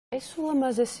ეს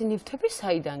ულამაზესი ნივთები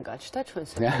საიდან გაჩნდა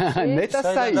ჩვენს ეთერში? ნეტა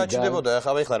საიდან გაჩნდებოდა,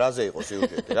 ახლა რაზე იყო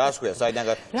სიუჟეტი? რას ქვია, საიდან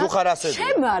ჯუხარასებია.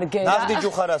 შემარგე. ნახდი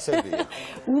ჯუხარასებია.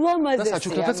 ულამაზესია. და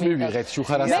საჩუქრებაც მივიღეთ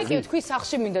ჯუხარასები. მე კი თქვი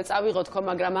სახში მინდა წავიღოთ ხო,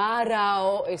 მაგრამ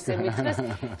არაო, ესე მითხრეს,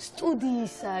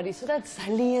 სტუდიის არის და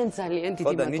ძალიან დიდი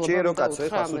ხო და მადლობა. ნიჭიერო კაცო,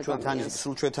 ეხლა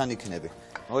სულ ჩვენთან იქნები.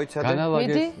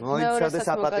 მოიცადე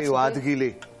საპატიო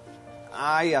ადგილი.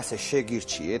 აი ასე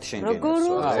შეგირჩიეთ შენ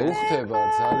გენას. უხდება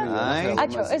ძალიან.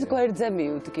 აჩო, ეს გვერდზე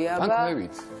მიუდგი, აბა. ან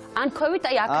ქვევით. ან ქვევით,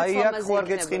 აი აქაც ლამაზი. აი აქ ხوار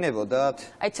გეწყინებოდათ.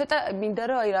 აი ცოტა მინდა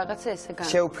რომ აი რაღაცა ესე გან.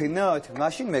 შევფინოთ?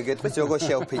 მაშინ მე გეტყვის როგორ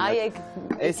შევფინოთ. აი ეგ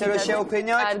ესე რომ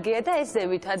შევფინოთ? კარგია და ეს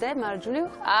ზევითადე მარჯვნივ.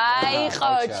 აი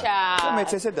ყოჩა.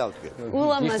 მეც ესე დავდგე.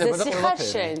 ულამაზესი ხარ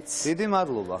შენც. დიდი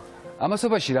მადლობა.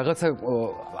 ამასობაში რაღაცა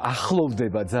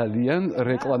ახლოვდება ძალიან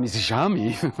რეკლამის ჟამი,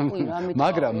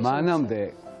 მაგრამ მანამდე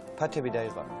ფათები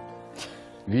დაიღალე.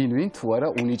 ვინ თუ არა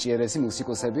უნიჭიერესი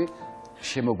მუსიკოსები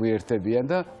შემოგვიერთებიან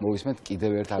და მოვისმენთ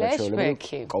კიდევ ერთ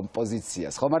არაჩვეულებრივ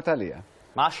კომპოზიციას. ხო მართალია?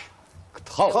 მაშ.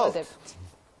 გთხოვთ.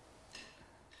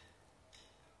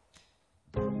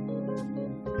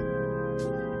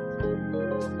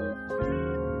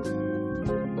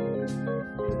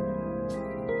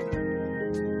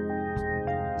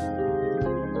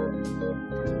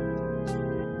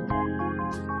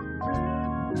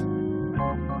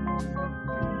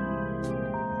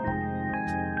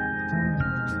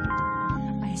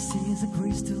 The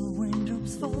crystal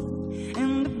raindrops fall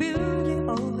and the beauty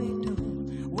of it all,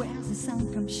 where the sun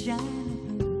comes shining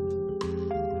through.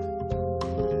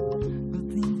 Good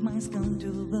things might come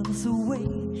to those who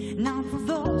wait, not for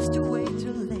those to wait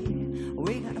too late.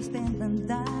 We gotta spend and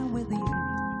die with you.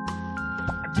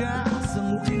 Just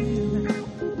some deal,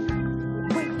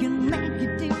 we can make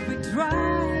it if we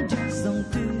try. Just some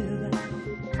deal.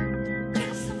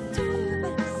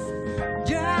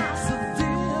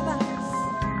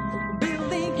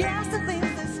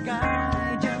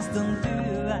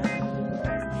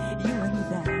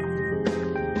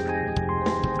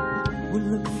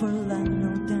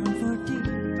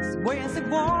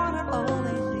 Water all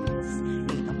it is,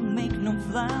 it don't make no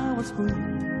flowers grow.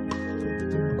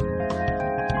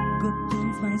 Good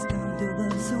things might come to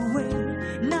those who wait,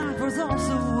 not for those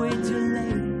who wait too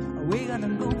late. We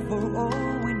gotta go for all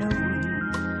we know.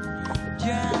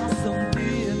 Just some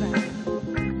feeling,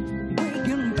 we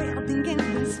can building in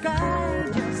the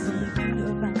sky. Just some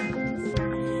feeling,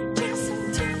 just some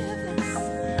feelings,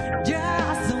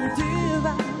 just some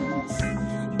feelings,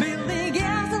 building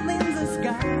castles in the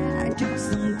sky.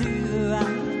 Just some do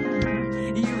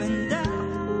you and I.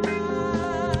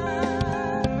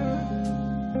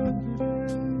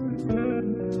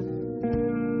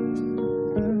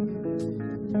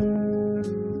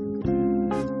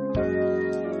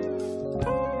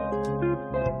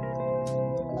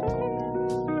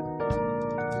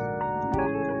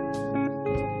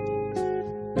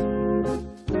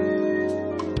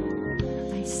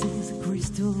 I see the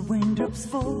crystal raindrops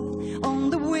fall on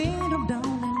the wind of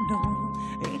dawn.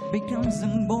 Becomes the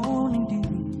morning dew,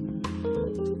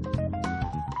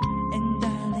 and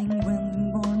darling, when the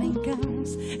morning comes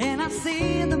and I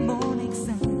see the morning